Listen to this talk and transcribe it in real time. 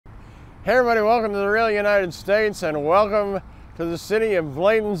Hey everybody, welcome to the real United States and welcome to the city of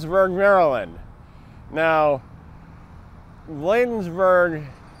Bladensburg, Maryland. Now, Bladensburg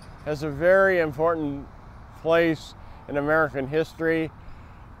has a very important place in American history,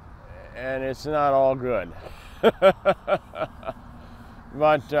 and it's not all good. But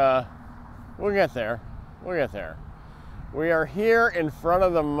we'll get there. We'll get there. We are here in front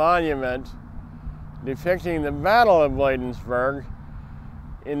of the monument depicting the Battle of Bladensburg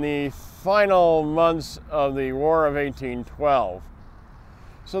in the final months of the War of 1812.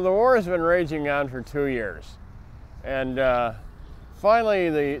 So the war has been raging on for 2 years. And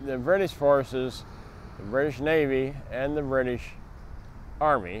finally the British forces, the British Navy and the British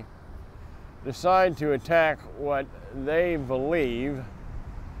Army decide to attack what they believe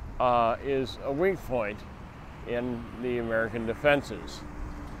is a weak point in the American defenses.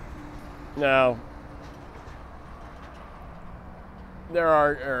 Now, there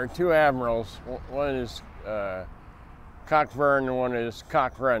are two admirals. One is Cockburn and one is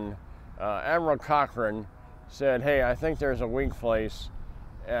Cochrane. Admiral Cochrane said, hey, I think there's a weak place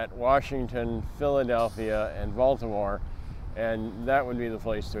at Washington, Philadelphia, and Baltimore, and that would be the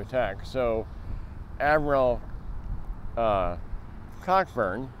place to attack. So Admiral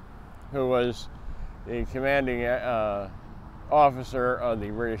Cockburn, who was the commanding officer of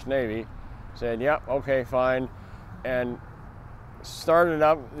the British Navy, said, yep, okay, fine, and started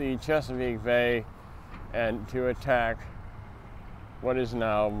up the Chesapeake Bay and to attack what is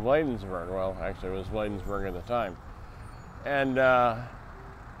now Bladensburg. Well, actually it was Bladensburg at the time. And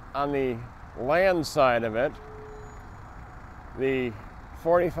on the land side of it, the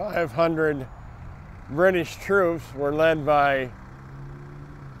 4,500 British troops were led by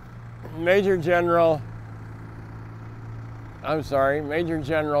Major General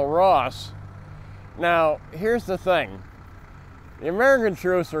Ross. Now, here's the thing. The American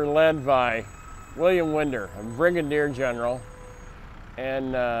troops were led by William Winder, a brigadier general,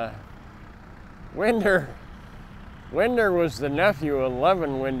 and Winder was the nephew of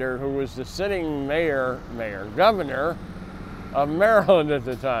Levin Winder, who was the sitting governor of Maryland at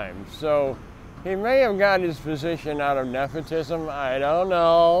the time. So he may have got his position out of nepotism. I don't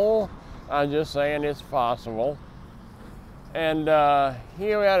know. I'm just saying it's possible. And he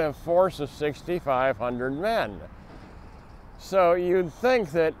had a force of 6,500 men. So you'd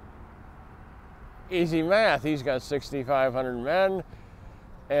think that, easy math, he's got 6,500 men,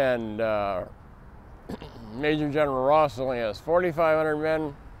 and Major General Ross only has 4,500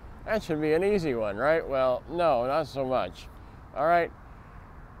 men. That should be an easy one, right? Well, no, not so much. All right.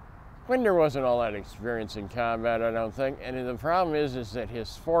 Winder wasn't all that experienced in combat, I don't think, and the problem is that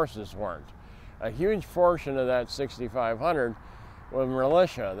his forces weren't. A huge portion of that 6,500 was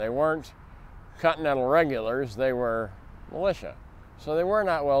militia. They weren't Continental regulars, they were militia. So they were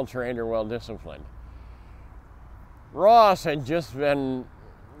not well trained or well disciplined. Ross had just been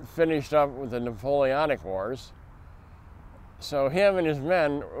finished up with the Napoleonic Wars. So him and his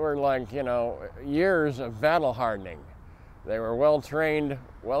men were like, you know, years of battle hardening. They were well trained,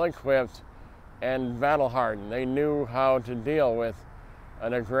 well equipped, and battle hardened. They knew how to deal with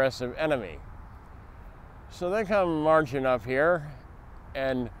an aggressive enemy. So they come marching up here,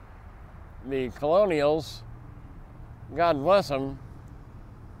 and the colonials, God bless them,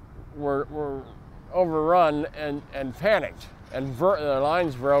 were overrun and panicked, and the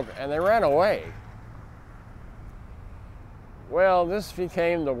lines broke, and they ran away. Well, this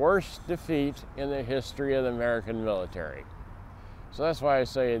became the worst defeat in the history of the American military. So that's why I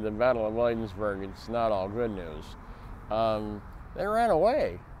say the Battle of Bladensburg, it's not all good news. They ran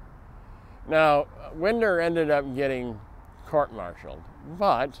away. Now, Winder ended up getting court-martialed,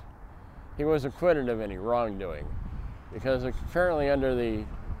 but he was acquitted of any wrongdoing, because apparently under the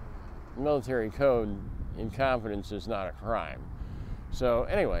military code, incompetence is not a crime. So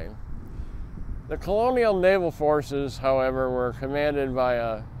anyway, the colonial naval forces, however, were commanded by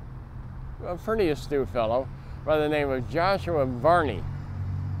a pretty astute fellow by the name of Joshua Barney.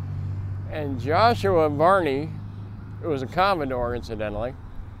 And Joshua Barney, who was a commodore, incidentally,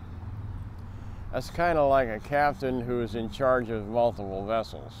 that's kind of like a captain who's in charge of multiple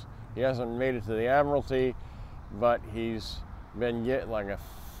vessels. He hasn't made it to the Admiralty, but he's been like a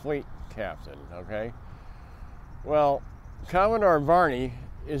fleet captain, okay? Well, Commodore Barney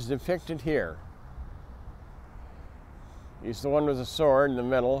is depicted here. He's the one with the sword in the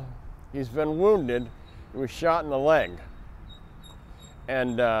middle. He's been wounded. He was shot in the leg.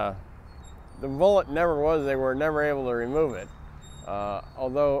 And the bullet they were never able to remove it.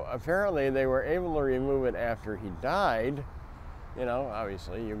 Although apparently they were able to remove it after he died. You know,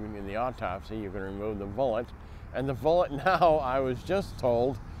 obviously, in the autopsy, you can remove the bullet. And the bullet now, I was just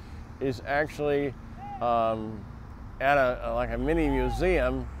told, is actually at like a mini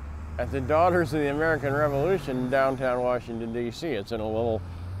museum at the Daughters of the American Revolution in downtown Washington, D.C. It's in a little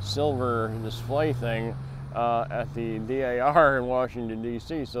silver display thing at the DAR in Washington,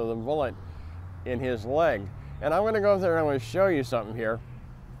 D.C. So the bullet in his leg. And I'm going to go up there and I'm going to show you something here.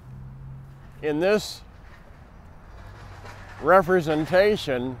 In this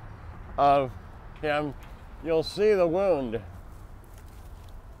representation of him, you'll see the wound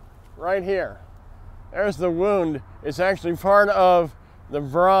right here. There's the wound. It's actually part of the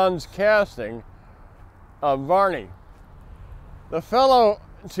bronze casting of Barney. The fellow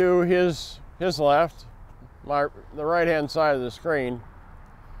to his left, the right-hand side of the screen,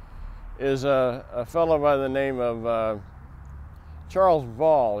 is a fellow by the name of Charles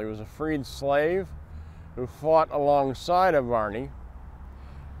Ball. He was a freed slave who fought alongside of Barney.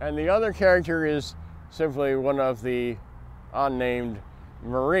 And the other character is simply one of the unnamed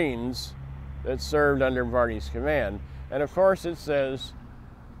Marines that served under Barney's command. And of course it says,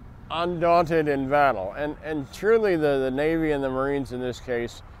 undaunted in battle. And truly the Navy and the Marines in this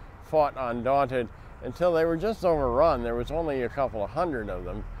case fought undaunted until they were just overrun. There was only a couple of hundred of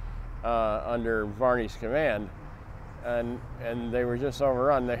them under Barney's command, and they were just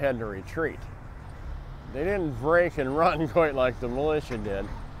overrun. They had to retreat. They didn't break and run quite like the militia did,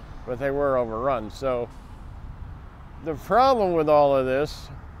 but they were overrun. So the problem with all of this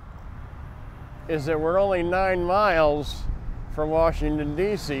is that we're only 9 miles from Washington,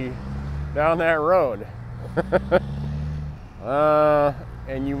 D.C. down that road.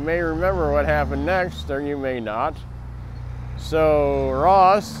 And you may remember what happened next, or you may not. So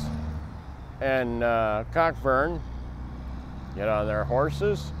Ross and Cockburn get on their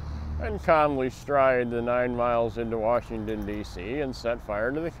horses and calmly stride the 9 miles into Washington, D.C. and set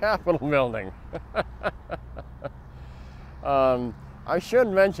fire to the Capitol building. I should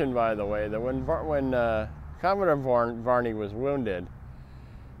mention, by the way, that when Commodore Barney was wounded,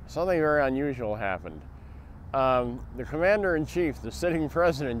 something very unusual happened. The commander-in-chief, the sitting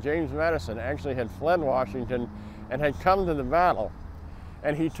president, James Madison, actually had fled Washington and had come to the battle,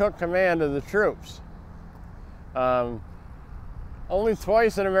 and he took command of the troops. Only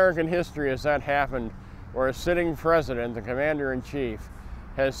twice in American history has that happened, where a sitting president, the commander-in-chief,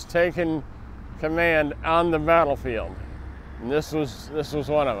 has taken command on the battlefield. And this was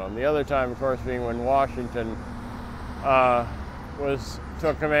one of them. The other time, of course, being when Washington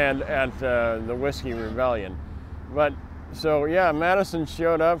took command at the Whiskey Rebellion. But so yeah, Madison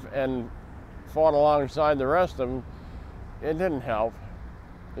showed up and fought alongside the rest of them. It didn't help.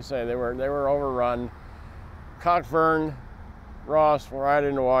 To say they were overrun. Cockburn, Ross right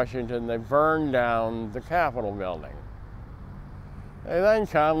into Washington. They burned down the Capitol building. They then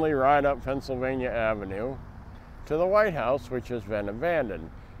calmly ride up Pennsylvania Avenue to the White House, which has been abandoned.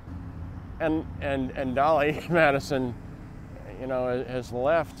 And Dolly Madison, you know, has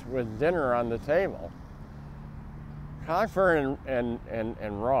left with dinner on the table. Cockburn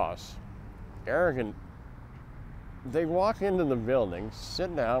and Ross, arrogant, they walk into the building,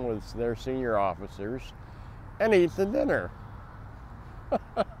 sit down with their senior officers, and eat the dinner.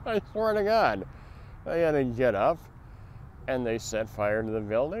 I swear to God. They had to get up, and they set fire to the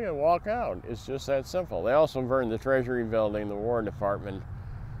building and walk out. It's just that simple. They also burned the Treasury building, the War Department.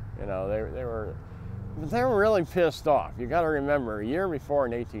 You know, they were really pissed off. You got to remember, a year before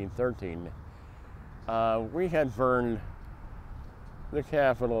in 1813, we had burned the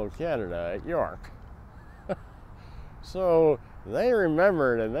capital of Canada at York. So they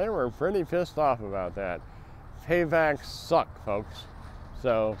remembered, and they were pretty pissed off about that. Paybacks suck, folks.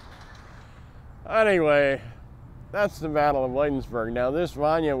 So anyway, that's the Battle of Bladensburg. Now, this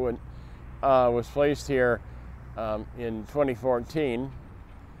monument was placed here in 2014,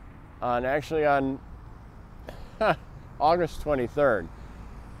 actually on August 23rd,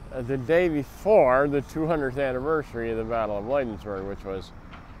 the day before the 200th anniversary of the Battle of Bladensburg, which was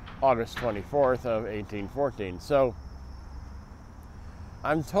August 24th of 1814. So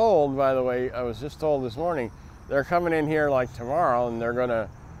I'm told, by the way, I was just told this morning, they're coming in here like tomorrow, and they're going to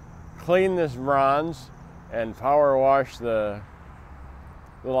clean this bronze and power wash the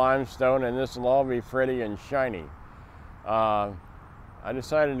limestone, and this will all be pretty and shiny. I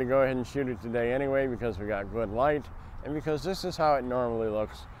decided to go ahead and shoot it today anyway because we got good light, and because this is how it normally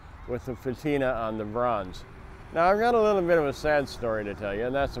looks with the patina on the bronze. Now, I've got a little bit of a sad story to tell you,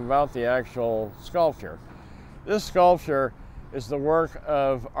 and that's about the actual sculpture. This sculpture is the work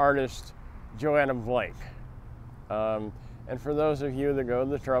of artist Joanna Blake. And for those of you that go to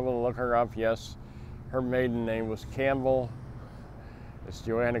the trouble to look her up, yes, her maiden name was Campbell. It's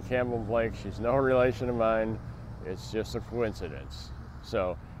Joanna Campbell Blake. She's no relation of mine. It's just a coincidence.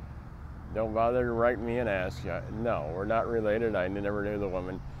 So Don't bother to write me and ask. No, we're not related. I never knew the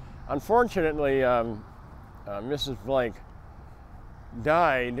woman. Unfortunately, Mrs. Blake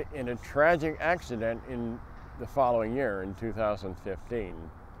died in a tragic accident in the following year, in 2015,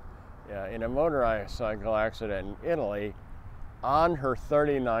 in a motorcycle accident in Italy on her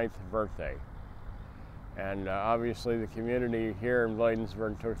 39th birthday. And obviously the community here in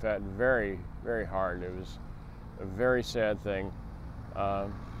Bladensburg took that very, very hard. It was a very sad thing.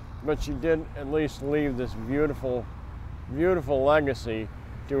 But she did at least leave this beautiful, beautiful legacy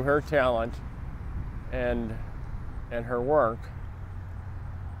to her talent and her work.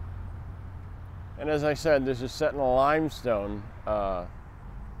 And as I said, this is set in a limestone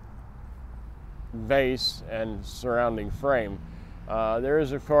base and surrounding frame. There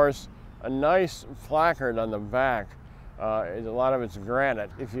is, of course, a nice placard on the back. A lot of it's granite.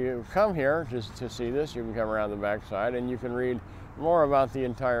 If you come here just to see this, you can come around the back side and you can read more about the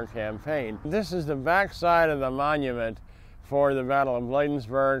entire campaign. This is the back side of the monument for the Battle of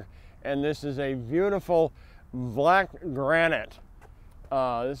Bladensburg, and this is a beautiful black granite.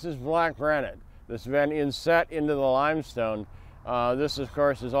 This is black granite that's been inset into the limestone. This, of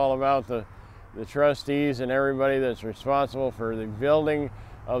course, is all about the trustees and everybody that's responsible for the building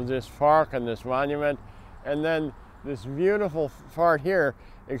of this park and this monument. And then this beautiful part here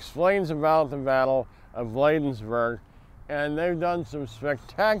explains about the Battle of Bladensburg, and they've done some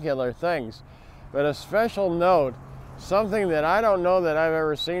spectacular things. But a special note, something that I don't know that I've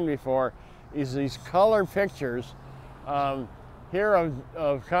ever seen before, is these color pictures here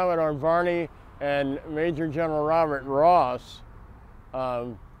of Commodore Barney and Major General Robert Ross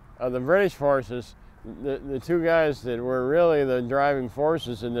of the British forces, the two guys that were really the driving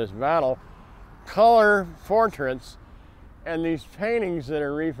forces in this battle, color portraits, and these paintings that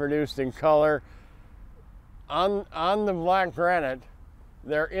are reproduced in color on the black granite.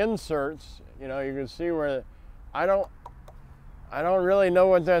 They're inserts. You know, you can see where I don't really know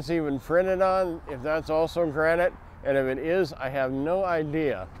what that's even printed on, if that's also granite, and if it is, I have no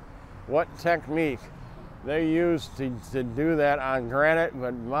idea what technique they use to do that on granite,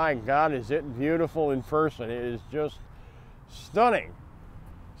 but my God, is it beautiful in person. It is just stunning.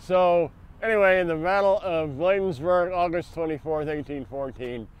 So anyway, in the Battle of Bladensburg, August 24th,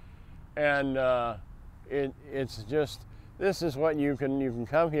 1814, and it's just, this is what you can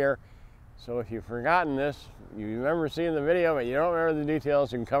come here. So if you've forgotten this, you remember seeing the video, but you don't remember the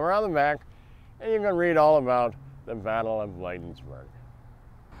details, you can come around the back and you can read all about the Battle of Bladensburg.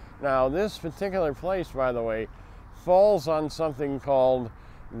 Now, this particular place, by the way, falls on something called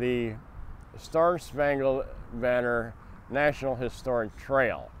the Star-Spangled Banner National Historic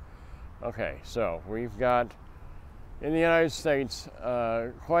Trail. Okay, so we've got, in the United States,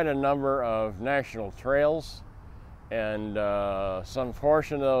 quite a number of national trails, and some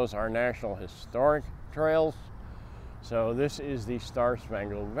portion of those are National Historic Trails. So this is the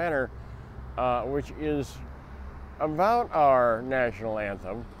Star-Spangled Banner, which is about our national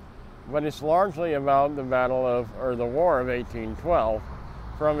anthem, but it's largely about the Battle of, or the War of 1812,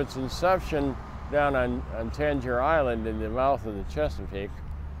 from its inception down on Tangier Island in the mouth of the Chesapeake,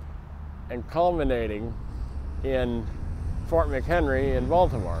 and culminating in Fort McHenry in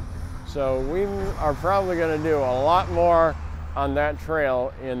Baltimore. So we are probably going to do a lot more on that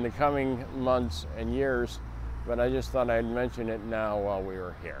trail in the coming months and years, but I just thought I'd mention it now while we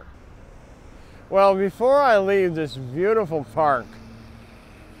were here. Well, before I leave this beautiful park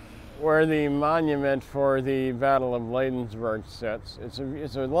where the monument for the Battle of Bladensburg sits, it's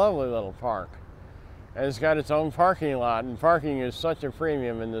a lovely little park. And it's got its own parking lot, and parking is such a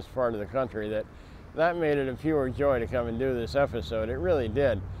premium in this part of the country that made it a pure joy to come and do this episode. It really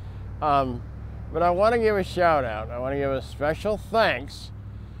did. But I want to give a shout out. I want to give a special thanks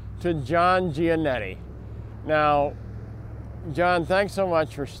to John Giannetti. Now, John, thanks so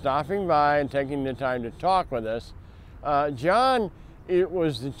much for stopping by and taking the time to talk with us. John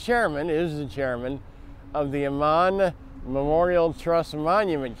is the chairman of the Amman Memorial Trust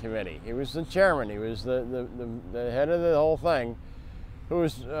Monument Committee. He was the chairman. He was the head of the whole thing, who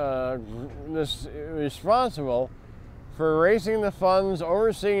was responsible for raising the funds,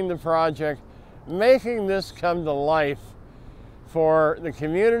 overseeing the project, making this come to life for the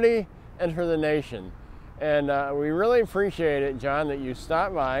community and for the nation. And we really appreciate it, John, that you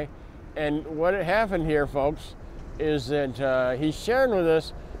stopped by. And what happened here, folks, is that he shared with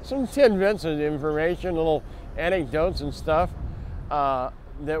us some tidbits of information, little anecdotes and stuff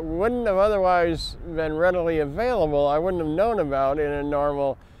that wouldn't have otherwise been readily available. I wouldn't have known about in a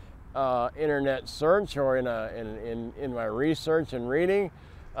normal internet search or in my research and reading.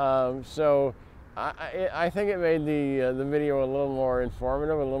 So I think it made the video a little more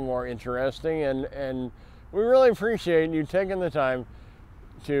informative, a little more interesting, and we really appreciate you taking the time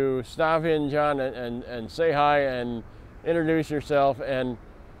to stop in, John, and say hi and introduce yourself. And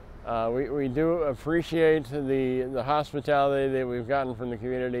we do appreciate the hospitality that we've gotten from the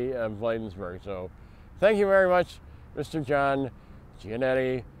community of Bladensburg. So thank you very much, Mr. John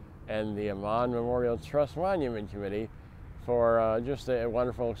Giannetti and the Amman Memorial Trust Monument Committee for just a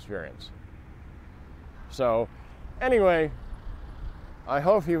wonderful experience. So anyway, I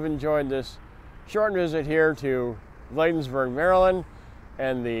hope you've enjoyed this short visit here to Bladensburg, Maryland,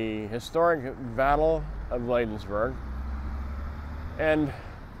 and the historic Battle of Bladensburg, and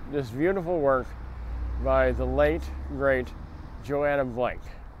this beautiful work by the late, great Joanna Blank.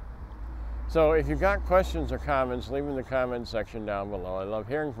 So if you've got questions or comments, leave them in the comment section down below. I love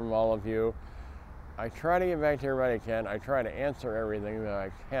hearing from all of you. I try to get back to everybody I can. I try to answer everything that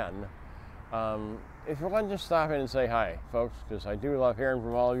I can. If you want to just stop in and say hi, folks, because I do love hearing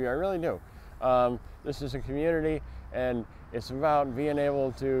from all of you. I really do. This is a community, and it's about being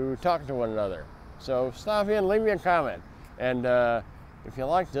able to talk to one another. So stop in, leave me a comment, and if you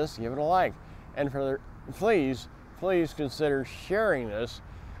like this, give it a like. And please consider sharing this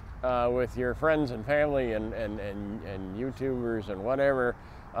with your friends and family and YouTubers and whatever,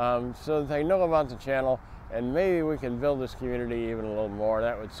 so that they know about the channel, and maybe we can build this community even a little more.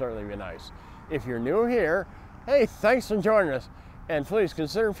 That would certainly be nice. If you're new here, hey, thanks for joining us, and please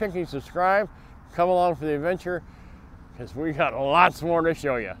consider picking subscribe. Come along for the adventure, because we got lots more to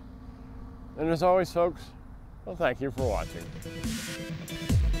show you. And as always, folks, well, thank you for watching.